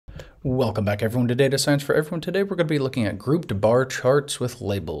Welcome back everyone to Data Science for Everyone. Today we're going to be looking at grouped bar charts with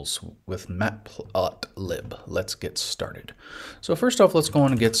labels with matplotlib. Let's get started. So first off, let's go on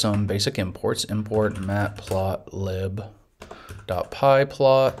and get some basic imports. Import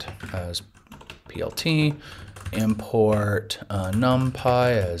matplotlib.pyplot as plt. Import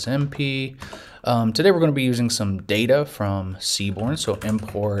numpy as np. Today we're going to be using some data from Seaborn. So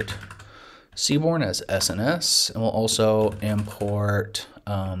import Seaborn as SNS, and we'll also import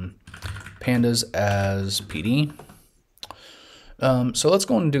pandas as PD. So let's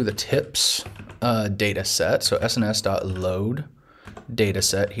go and do the tips data set. So sns.load data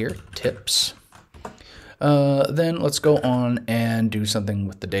set here, tips. Then let's go on and do something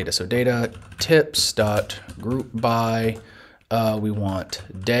with the data. So data tips.group by, we want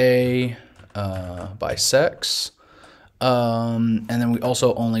day by sex. And then we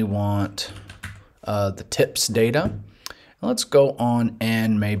also only want the tips data. Let's go on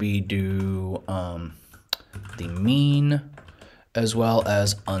and maybe do the mean as well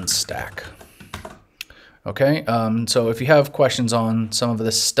as unstack. Okay, so if you have questions on some of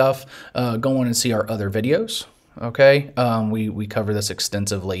this stuff, go on and see our other videos. Okay, we cover this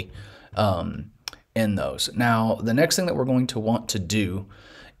extensively in those. Now, the next thing that we're going to want to do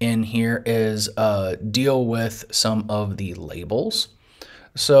in here is deal with some of the labels.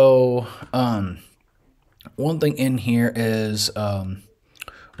 So one thing in here is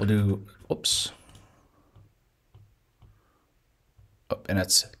we'll do, whoops, oh, and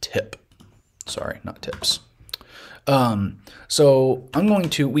it's tip. Sorry, not tips. So I'm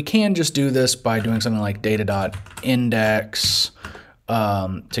going to, we can just do this by doing something like data.index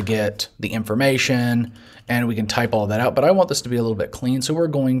to get the information, and we can type all that out, but I want this to be a little bit clean, so we're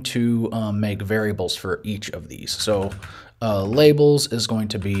going to make variables for each of these. So labels is going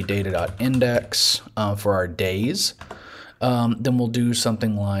to be data.index for our days. Then we'll do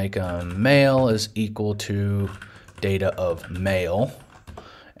something like male is equal to data of male,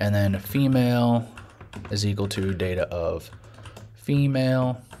 and then female is equal to data of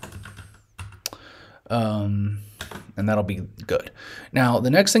female. And that'll be good. Now, the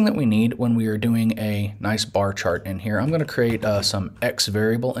next thing that we need when we are doing a nice bar chart in here, I'm going to create some X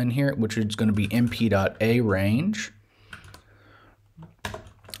variable in here, which is going to be np.arange.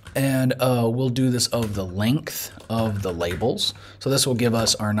 And we'll do this of the length of the labels. So this will give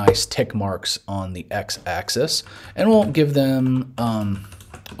us our nice tick marks on the X-axis. And we'll give them a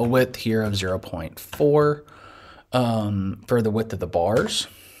width here of 0.4 for the width of the bars.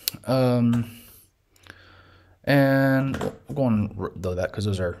 And we'll go on though that because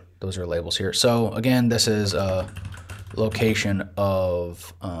those are labels here. So again, this is a location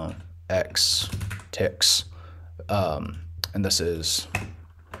of X ticks, and this is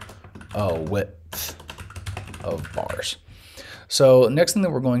width of bars. So next thing that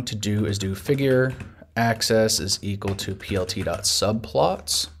we're going to do is do figure axis is equal to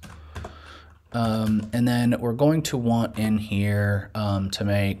plt.subplots. And then we're going to want in here to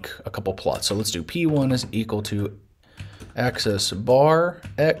make a couple plots. So let's do P1 is equal to axis bar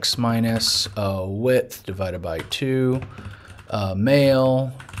X minus width divided by 2,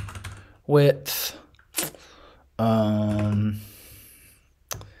 male width, and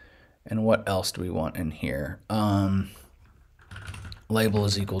what else do we want in here? Label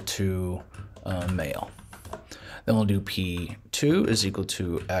is equal to male. Then we'll do P2 is equal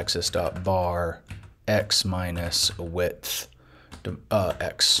to axis.bar X minus width,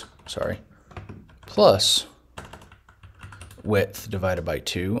 X, sorry, plus width divided by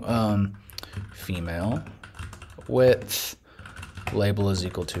 2, female width, label is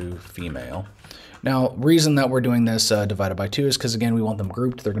equal to female. Now, reason that we're doing this divided by 2 is because, again, we want them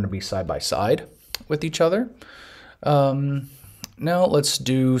grouped. They're going to be side by side with each other. Now let's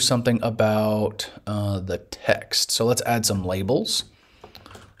do something about the text. So let's add some labels.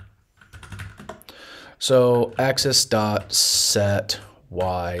 So axis.set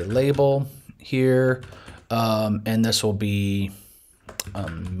y label here, and this will be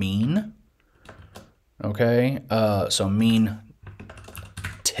mean. Okay, so mean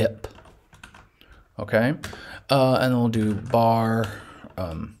tip. Okay, and then we'll do bar,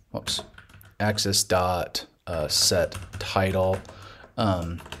 axis.set title,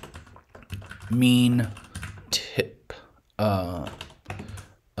 mean tip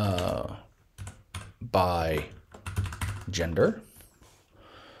by gender,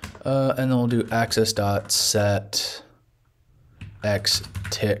 and then we'll do axis.set x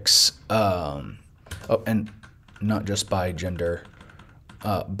ticks, and not just by gender,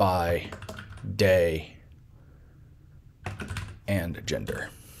 by day and gender.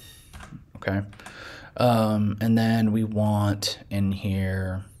 Okay, and then we want in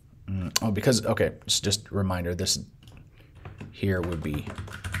here Oh, because, okay, just a reminder, this here would be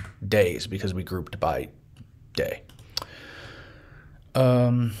days because we grouped by day.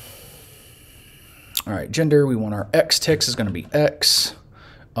 All right, gender, we want our X ticks is going to be X.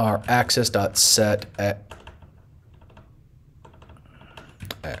 Our axis.set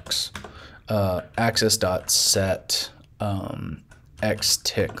X. Axis.set X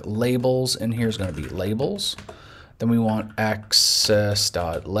tick labels, and here's going to be labels. Then we want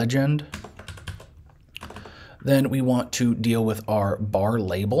axis.legend. Then we want to deal with our bar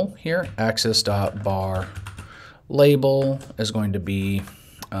label here. Axis.bar label is going to be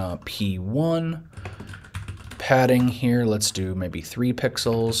P1. Padding here, let's do maybe 3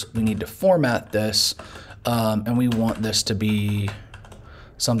 pixels. We need to format this, and we want this to be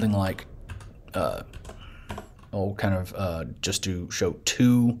something like, just to show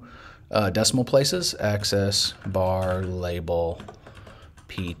 2 decimal places. Axis, bar, label,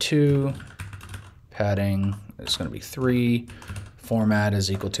 P2. Padding is going to be 3. Format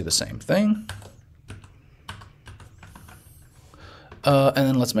is equal to the same thing. And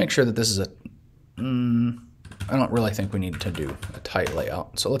then let's make sure that this is a... I don't really think we need to do a tight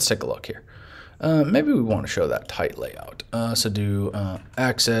layout. So let's take a look here. Maybe we want to show that tight layout. So do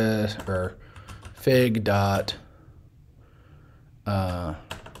axis or fig dot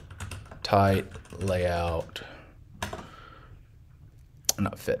tight layout.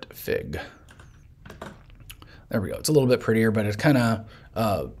 Not fit, fig. There we go. It's a little bit prettier, but it kind of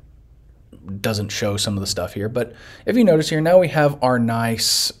doesn't show some of the stuff here. But if you notice here, now we have our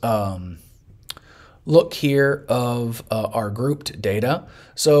nice look here of our grouped data.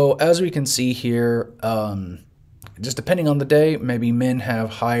 So as we can see here, just depending on the day, maybe men have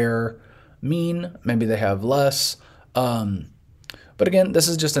higher mean, maybe they have less. But again, this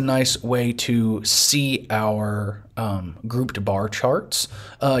is just a nice way to see our grouped bar charts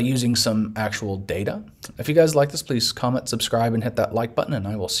using some actual data. If you guys like this, please comment, subscribe, and hit that like button, and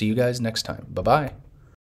I will see you guys next time. Bye-bye.